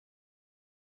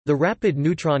The rapid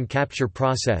neutron capture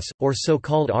process, or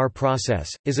so-called R process,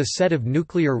 is a set of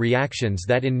nuclear reactions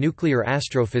that in nuclear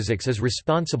astrophysics is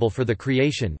responsible for the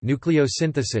creation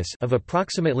nucleosynthesis of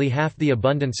approximately half the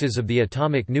abundances of the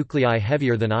atomic nuclei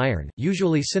heavier than iron,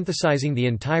 usually synthesizing the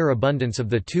entire abundance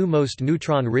of the two most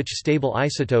neutron-rich stable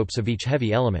isotopes of each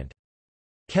heavy element.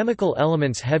 Chemical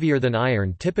elements heavier than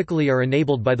iron typically are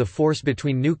enabled by the force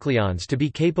between nucleons to be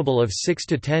capable of 6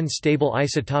 to 10 stable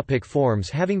isotopic forms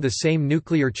having the same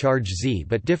nuclear charge Z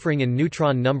but differing in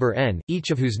neutron number n,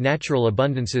 each of whose natural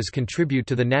abundances contribute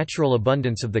to the natural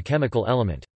abundance of the chemical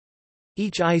element.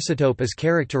 Each isotope is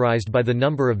characterized by the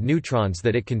number of neutrons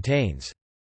that it contains.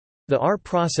 The R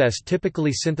process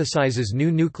typically synthesizes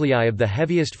new nuclei of the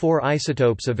heaviest four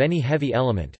isotopes of any heavy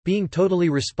element, being totally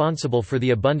responsible for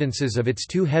the abundances of its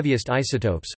two heaviest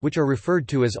isotopes, which are referred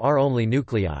to as R-only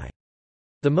nuclei.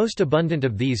 The most abundant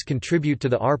of these contribute to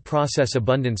the R process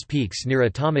abundance peaks near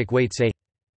atomic weights A.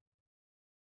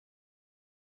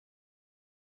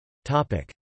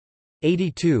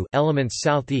 82 elements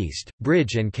southeast,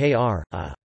 Bridge and Kr.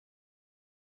 A.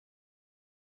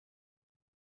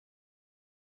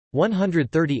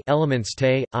 130 elements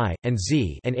Te, I, and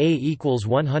Z and A equals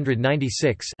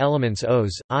 196 elements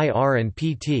Os, I, R and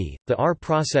Pt. The R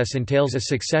process entails a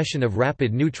succession of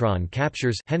rapid neutron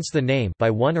captures, hence the name, by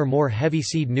one or more heavy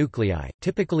seed nuclei,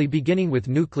 typically beginning with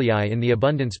nuclei in the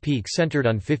abundance peak centered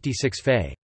on 56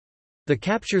 Fe. The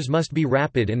captures must be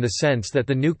rapid in the sense that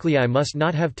the nuclei must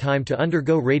not have time to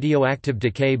undergo radioactive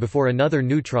decay before another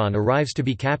neutron arrives to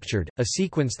be captured, a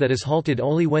sequence that is halted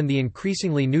only when the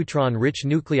increasingly neutron-rich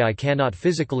nuclei cannot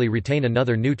physically retain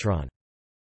another neutron.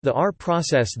 The R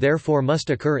process therefore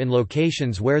must occur in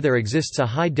locations where there exists a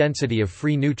high density of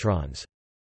free neutrons.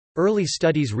 Early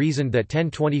studies reasoned that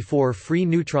 1024 free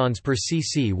neutrons per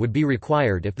cc would be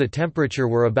required if the temperature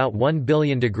were about 1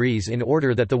 billion degrees in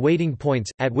order that the waiting points,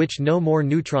 at which no more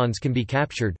neutrons can be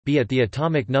captured, be at the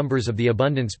atomic numbers of the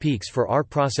abundance peaks for R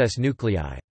process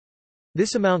nuclei.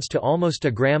 This amounts to almost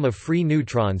a gram of free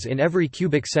neutrons in every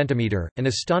cubic centimeter, an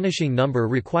astonishing number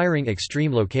requiring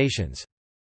extreme locations.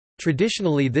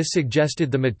 Traditionally this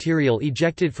suggested the material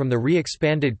ejected from the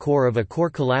re-expanded core of a core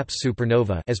collapse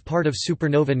supernova as part of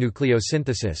supernova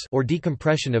nucleosynthesis or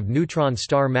decompression of neutron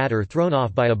star matter thrown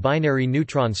off by a binary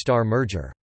neutron star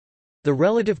merger. The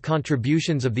relative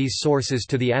contributions of these sources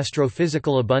to the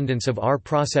astrophysical abundance of R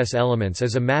process elements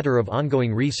is a matter of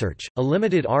ongoing research. A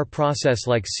limited R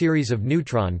process-like series of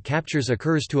neutron captures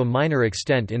occurs to a minor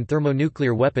extent in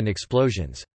thermonuclear weapon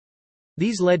explosions.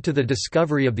 These led to the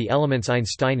discovery of the elements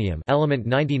einsteinium element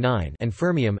 99 and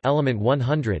fermium element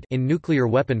 100 in nuclear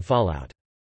weapon fallout.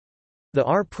 The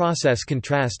R process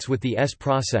contrasts with the S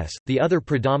process, the other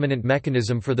predominant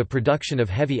mechanism for the production of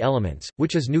heavy elements,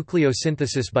 which is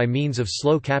nucleosynthesis by means of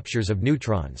slow captures of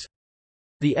neutrons.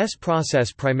 The S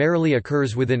process primarily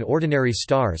occurs within ordinary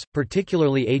stars,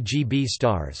 particularly AGB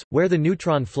stars, where the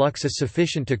neutron flux is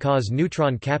sufficient to cause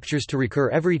neutron captures to recur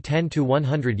every 10 to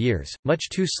 100 years, much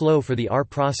too slow for the R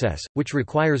process, which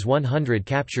requires 100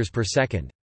 captures per second.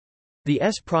 The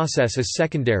S process is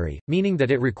secondary, meaning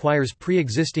that it requires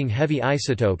pre-existing heavy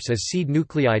isotopes as seed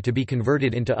nuclei to be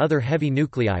converted into other heavy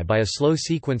nuclei by a slow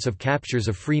sequence of captures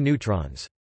of free neutrons.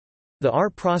 The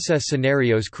R process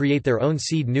scenarios create their own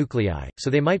seed nuclei, so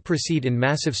they might proceed in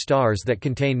massive stars that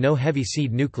contain no heavy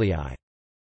seed nuclei.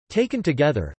 Taken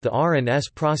together, the R and S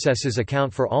processes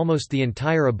account for almost the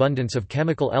entire abundance of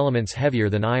chemical elements heavier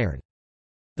than iron.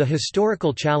 The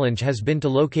historical challenge has been to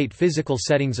locate physical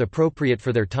settings appropriate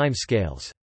for their time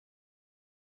scales.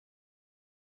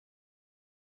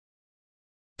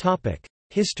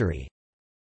 History.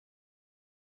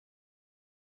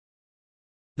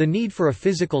 The need for a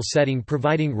physical setting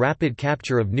providing rapid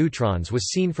capture of neutrons was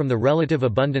seen from the relative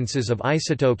abundances of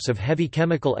isotopes of heavy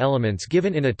chemical elements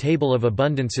given in a table of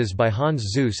abundances by Hans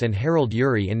Suess and Harold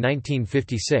Urey in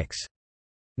 1956.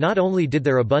 Not only did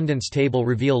their abundance table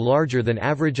reveal larger than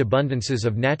average abundances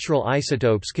of natural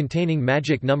isotopes containing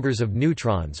magic numbers of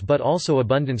neutrons but also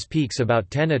abundance peaks about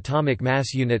 10 atomic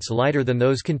mass units lighter than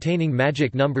those containing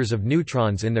magic numbers of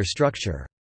neutrons in their structure.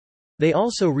 They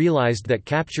also realized that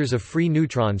captures of free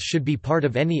neutrons should be part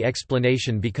of any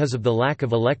explanation because of the lack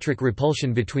of electric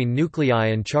repulsion between nuclei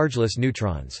and chargeless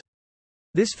neutrons.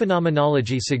 This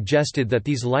phenomenology suggested that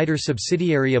these lighter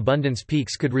subsidiary abundance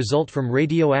peaks could result from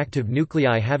radioactive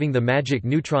nuclei having the magic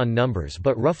neutron numbers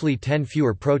but roughly 10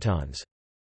 fewer protons.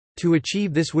 To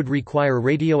achieve this would require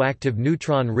radioactive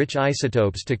neutron-rich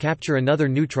isotopes to capture another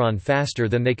neutron faster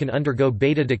than they can undergo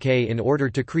beta decay in order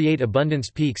to create abundance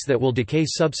peaks that will decay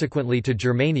subsequently to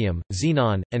germanium,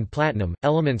 xenon, and platinum,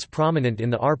 elements prominent in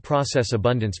the R process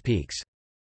abundance peaks.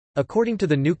 According to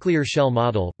the nuclear shell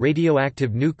model,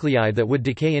 radioactive nuclei that would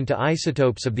decay into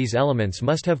isotopes of these elements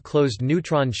must have closed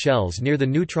neutron shells near the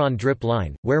neutron drip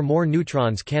line, where more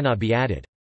neutrons cannot be added.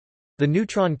 The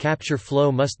neutron capture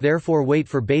flow must therefore wait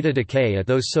for beta decay at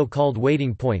those so-called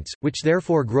waiting points, which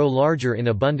therefore grow larger in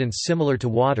abundance similar to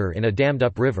water in a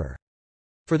dammed-up river.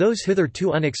 For those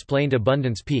hitherto unexplained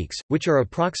abundance peaks, which are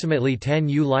approximately 10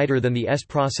 U lighter than the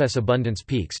S-process abundance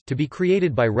peaks, to be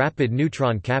created by rapid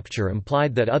neutron capture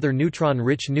implied that other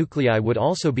neutron-rich nuclei would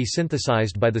also be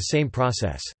synthesized by the same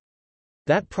process.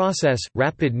 That process,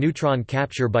 rapid neutron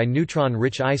capture by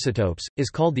neutron-rich isotopes, is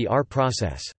called the R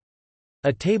process.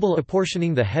 A table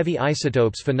apportioning the heavy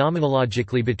isotopes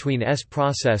phenomenologically between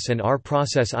S-process and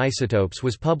R-process isotopes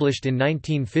was published in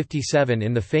 1957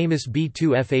 in the famous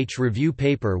B2FH review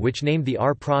paper, which named the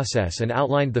R process and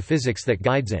outlined the physics that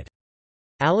guides it.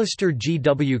 Alistair G.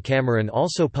 W. Cameron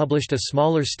also published a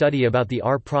smaller study about the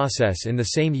R process in the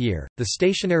same year. The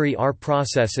stationary R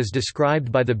process as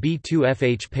described by the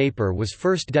B2FH paper was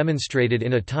first demonstrated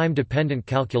in a time-dependent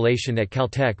calculation at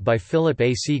Caltech by Philip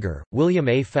A. Seeger, William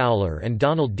A. Fowler and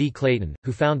Donald D. Clayton,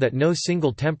 who found that no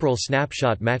single temporal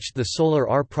snapshot matched the solar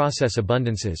R process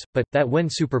abundances, but, that when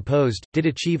superposed, did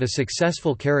achieve a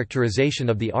successful characterization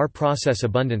of the R process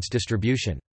abundance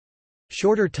distribution.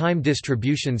 Shorter time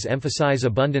distributions emphasize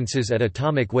abundances at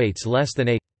atomic weights less than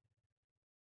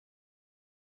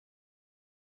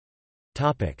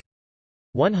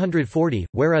 140,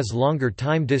 whereas longer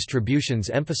time distributions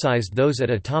emphasized those at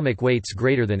atomic weights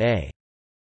greater than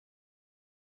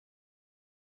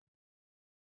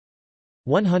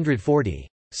 140.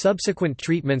 Subsequent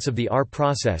treatments of the R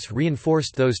process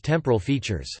reinforced those temporal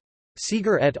features.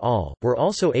 Seeger et al. Were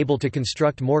also able to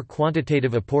construct more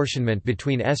quantitative apportionment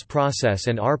between S-process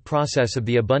and R-process of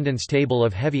the abundance table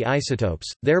of heavy isotopes,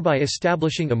 thereby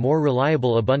establishing a more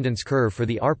reliable abundance curve for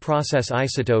the R-process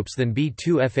isotopes than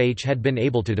B2FH had been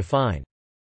able to define.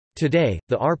 Today,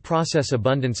 the R-process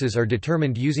abundances are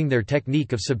determined using their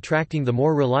technique of subtracting the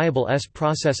more reliable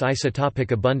S-process isotopic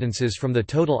abundances from the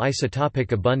total isotopic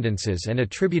abundances and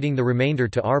attributing the remainder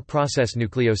to R-process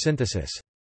nucleosynthesis.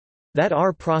 That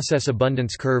R-process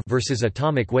abundance curve versus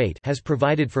atomic weight has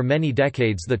provided for many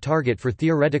decades the target for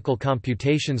theoretical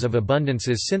computations of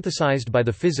abundances synthesized by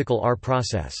the physical R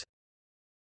process.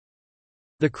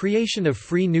 The creation of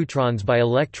free neutrons by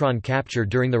electron capture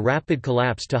during the rapid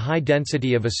collapse to high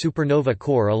density of a supernova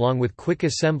core along with quick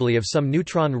assembly of some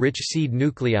neutron-rich seed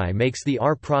nuclei makes the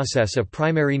R process a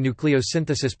primary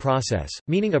nucleosynthesis process,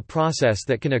 meaning a process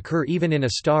that can occur even in a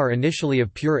star initially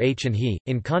of pure H and He,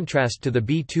 in contrast to the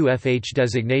B2FH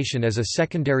designation as a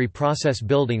secondary process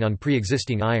building on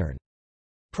pre-existing iron.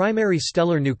 Primary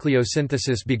stellar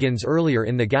nucleosynthesis begins earlier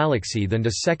in the galaxy than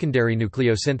does secondary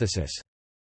nucleosynthesis.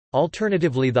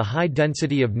 Alternatively, the high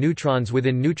density of neutrons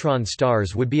within neutron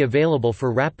stars would be available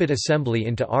for rapid assembly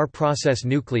into R-process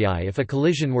nuclei if a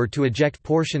collision were to eject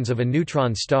portions of a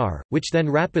neutron star, which then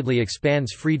rapidly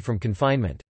expands freed from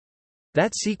confinement.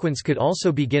 That sequence could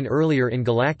also begin earlier in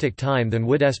galactic time than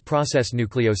would S-process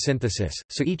nucleosynthesis,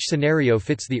 so each scenario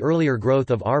fits the earlier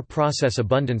growth of R-process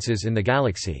abundances in the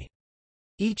galaxy.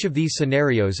 Each of these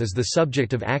scenarios is the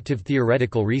subject of active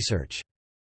theoretical research.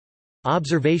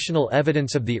 Observational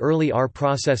evidence of the early R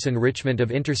process enrichment of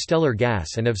interstellar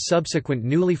gas and of subsequent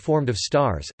newly formed of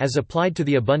stars, as applied to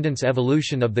the abundance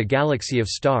evolution of the galaxy of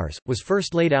stars, was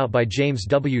first laid out by James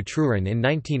W. Truran in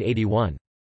 1981.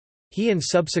 He and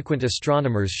subsequent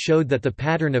astronomers showed that the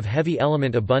pattern of heavy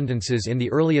element abundances in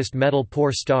the earliest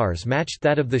metal-poor stars matched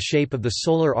that of the shape of the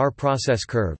solar R process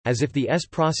curve, as if the S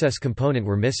process component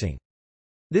were missing.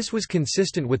 This was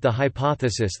consistent with the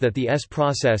hypothesis that the S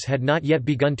process had not yet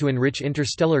begun to enrich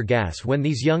interstellar gas when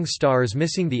these young stars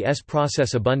missing the S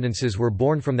process abundances were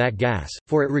born from that gas,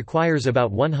 for it requires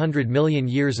about 100 million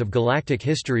years of galactic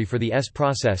history for the S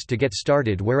process to get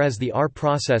started, whereas the R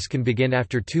process can begin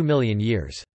after 2 million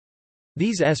years.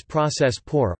 These S-process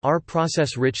poor,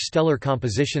 R-process rich stellar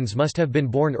compositions must have been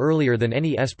born earlier than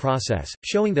any S-process,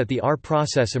 showing that the R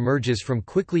process emerges from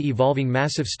quickly evolving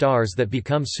massive stars that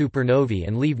become supernovae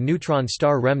and leave neutron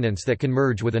star remnants that can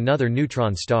merge with another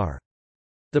neutron star.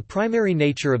 The primary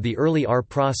nature of the early R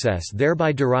process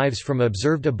thereby derives from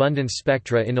observed abundance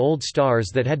spectra in old stars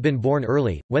that had been born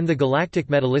early, when the galactic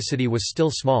metallicity was still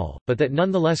small, but that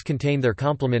nonetheless contain their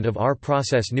complement of R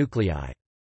process nuclei.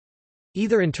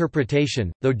 Either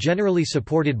interpretation, though generally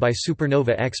supported by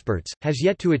supernova experts, has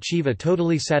yet to achieve a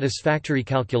totally satisfactory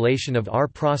calculation of R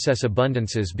process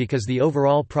abundances because the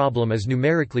overall problem is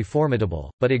numerically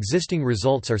formidable, but existing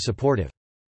results are supportive.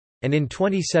 and in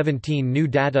 2017 new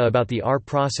data about the R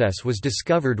process was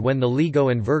discovered when the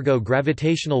LIGO and Virgo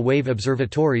gravitational wave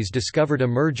observatories discovered a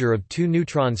merger of two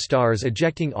neutron stars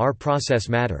ejecting R process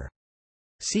matter.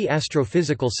 See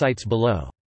astrophysical sites below.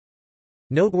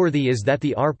 Noteworthy is that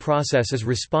the R process is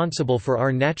responsible for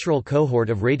our natural cohort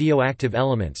of radioactive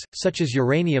elements, such as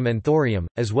uranium and thorium,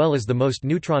 as well as the most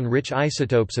neutron-rich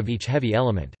isotopes of each heavy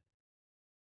element.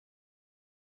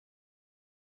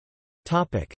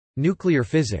 Nuclear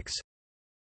physics.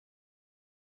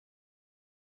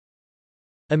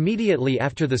 Immediately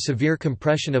after the severe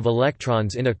compression of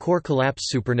electrons in a core collapse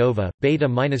supernova,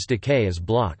 beta-decay is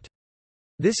blocked.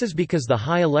 This is because the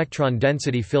high electron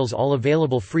density fills all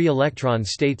available free electron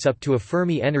states up to a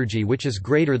Fermi energy which is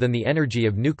greater than the energy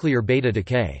of nuclear beta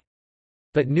decay.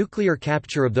 But nuclear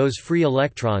capture of those free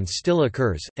electrons still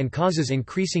occurs, and causes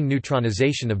increasing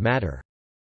neutronization of matter.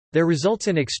 There results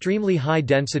an extremely high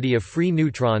density of free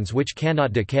neutrons which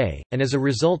cannot decay, and as a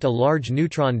result a large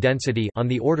neutron density on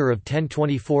the order of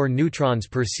 1024 neutrons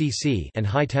per cc and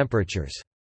high temperatures.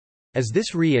 As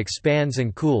this expands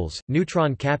and cools,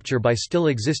 neutron capture by still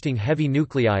existing heavy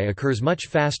nuclei occurs much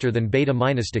faster than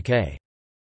beta-decay.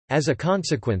 As a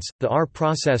consequence, the R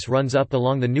process runs up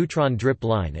along the neutron drip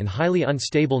line and highly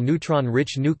unstable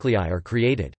neutron-rich nuclei are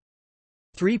created.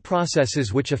 Three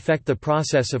processes which affect the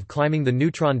process of climbing the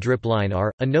neutron drip line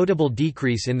are, a notable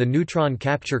decrease in the neutron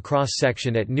capture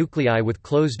cross-section at nuclei with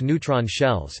closed neutron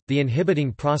shells, the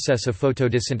inhibiting process of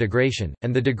photodisintegration,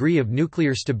 and the degree of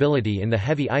nuclear stability in the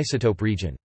heavy isotope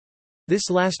region. This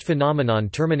last phenomenon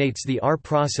terminates the R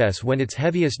process when its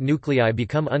heaviest nuclei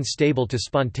become unstable to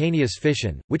spontaneous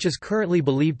fission, which is currently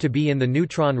believed to be in the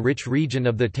neutron-rich region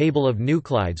of the table of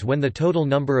nuclides when the total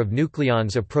number of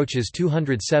nucleons approaches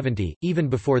 270. Even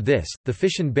before this, the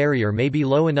fission barrier may be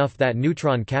low enough that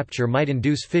neutron capture might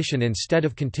induce fission instead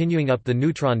of continuing up the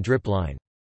neutron drip line.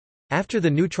 After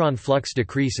the neutron flux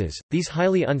decreases, these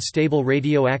highly unstable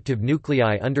radioactive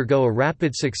nuclei undergo a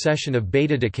rapid succession of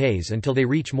beta decays until they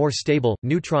reach more stable,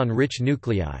 neutron-rich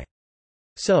nuclei.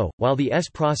 So, while the S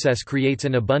process creates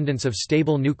an abundance of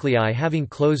stable nuclei having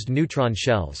closed neutron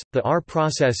shells, the R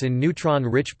process in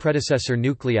neutron-rich predecessor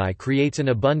nuclei creates an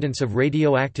abundance of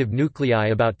radioactive nuclei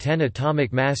about 10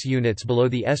 atomic mass units below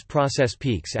the S process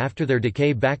peaks after their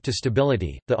decay back to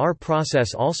stability. The R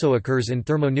process also occurs in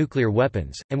thermonuclear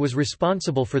weapons, and was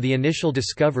responsible for the initial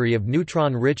discovery of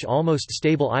neutron-rich almost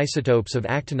stable isotopes of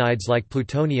actinides like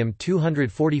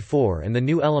plutonium-244 and the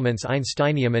new elements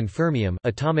einsteinium and fermium,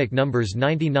 atomic numbers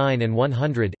 99 and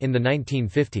 100, in the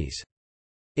 1950s.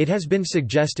 It has been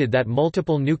suggested that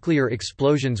multiple nuclear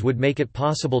explosions would make it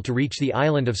possible to reach the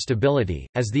island of stability,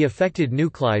 as the affected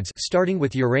nuclides starting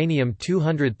with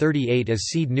uranium-238 as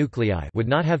seed nuclei would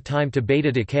not have time to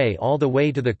beta decay all the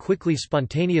way to the quickly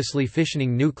spontaneously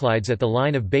fissioning nuclides at the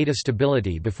line of beta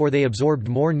stability before they absorbed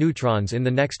more neutrons in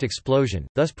the next explosion,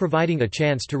 thus providing a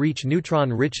chance to reach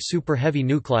neutron-rich super-heavy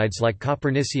nuclides like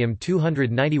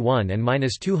copernicium-291 and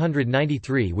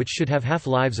 -293, which should have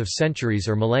half-lives of centuries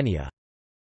or millennia.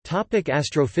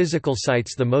 Astrophysical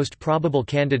sites. The most probable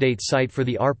candidate site for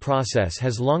the R process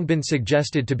has long been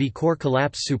suggested to be core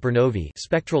collapse supernovae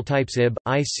spectral types Ib,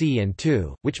 Ic and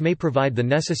II, which may provide the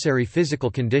necessary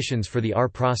physical conditions for the R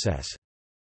process.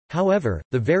 However,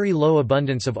 the very low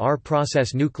abundance of R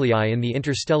process nuclei in the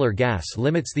interstellar gas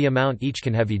limits the amount each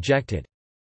can have ejected.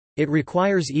 It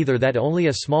requires either that only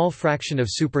a small fraction of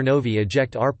supernovae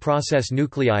eject R process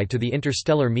nuclei to the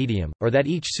interstellar medium, or that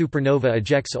each supernova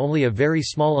ejects only a very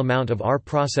small amount of R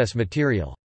process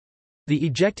material. The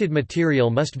ejected material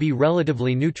must be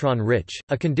relatively neutron-rich,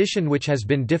 a condition which has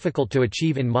been difficult to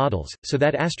achieve in models, so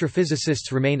that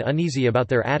astrophysicists remain uneasy about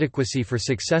their adequacy for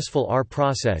successful R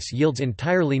process yields.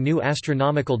 Entirely new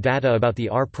astronomical data about the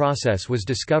R process was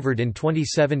discovered in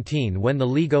 2017 when the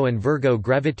LIGO and Virgo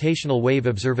gravitational wave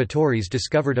observatories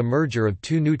discovered a merger of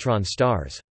two neutron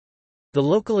stars. The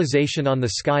localization on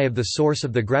the sky of the source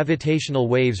of the gravitational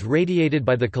waves radiated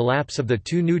by the collapse of the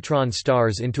two neutron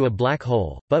stars into a black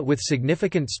hole, but with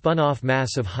significant spun-off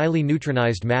mass of highly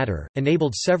neutronized matter,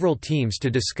 enabled several teams to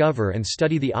discover and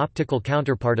study the optical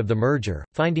counterpart of the merger,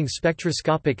 finding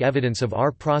spectroscopic evidence of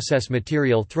R process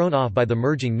material thrown off by the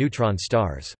merging neutron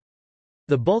stars.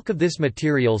 The bulk of this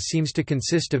material seems to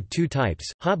consist of two types: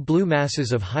 hot blue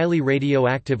masses of highly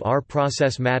radioactive R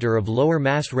process matter of lower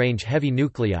mass range heavy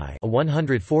nuclei, a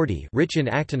 140, rich in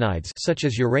actinides such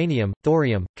as uranium,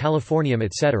 thorium, californium,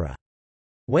 etc.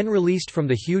 When released from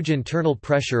the huge internal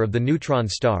pressure of the neutron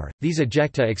star, these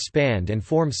ejecta expand and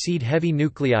form seed heavy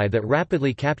nuclei that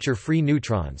rapidly capture free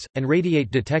neutrons and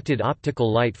radiate detected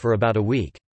optical light for about a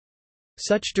week.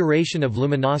 Such duration of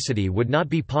luminosity would not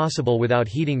be possible without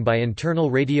heating by internal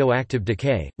radioactive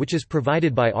decay, which is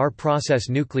provided by R-process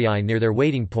nuclei near their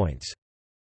waiting points.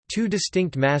 Two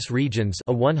distinct mass regions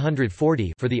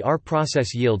A140 for the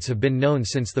R-process yields have been known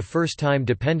since the first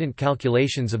time-dependent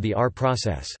calculations of the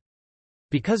R-process.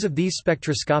 Because of these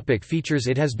spectroscopic features,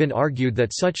 it has been argued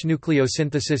that such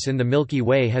nucleosynthesis in the Milky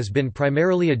Way has been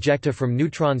primarily ejecta from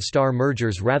neutron star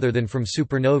mergers rather than from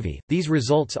supernovae. These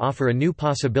results offer a new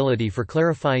possibility for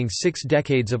clarifying 6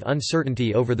 decades of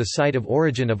uncertainty over the site of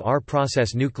origin of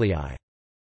R-process nuclei.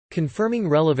 Confirming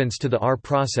relevance to the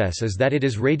R-process is that it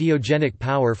is radiogenic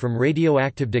power from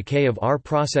radioactive decay of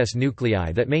R-process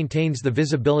nuclei that maintains the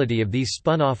visibility of these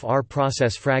spun-off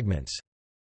R-process fragments.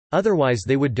 Otherwise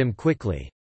they would dim quickly.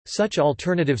 Such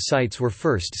alternative sites were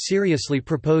first seriously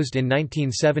proposed in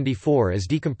 1974 as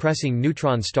decompressing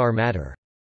neutron star matter.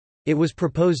 It was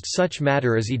proposed such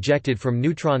matter is ejected from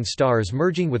neutron stars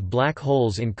merging with black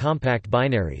holes in compact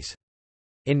binaries.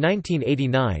 In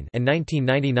 1989 and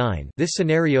 1999, this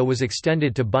scenario was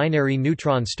extended to binary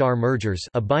neutron star mergers,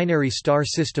 a binary star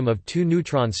system of two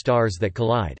neutron stars that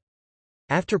collide.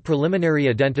 After preliminary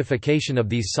identification of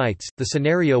these sites, the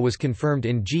scenario was confirmed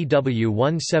in GW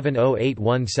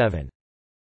 170817.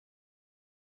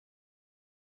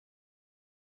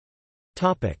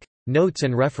 Topic: Notes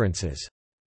and references.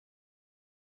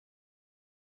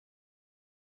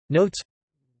 Notes.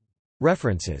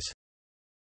 References.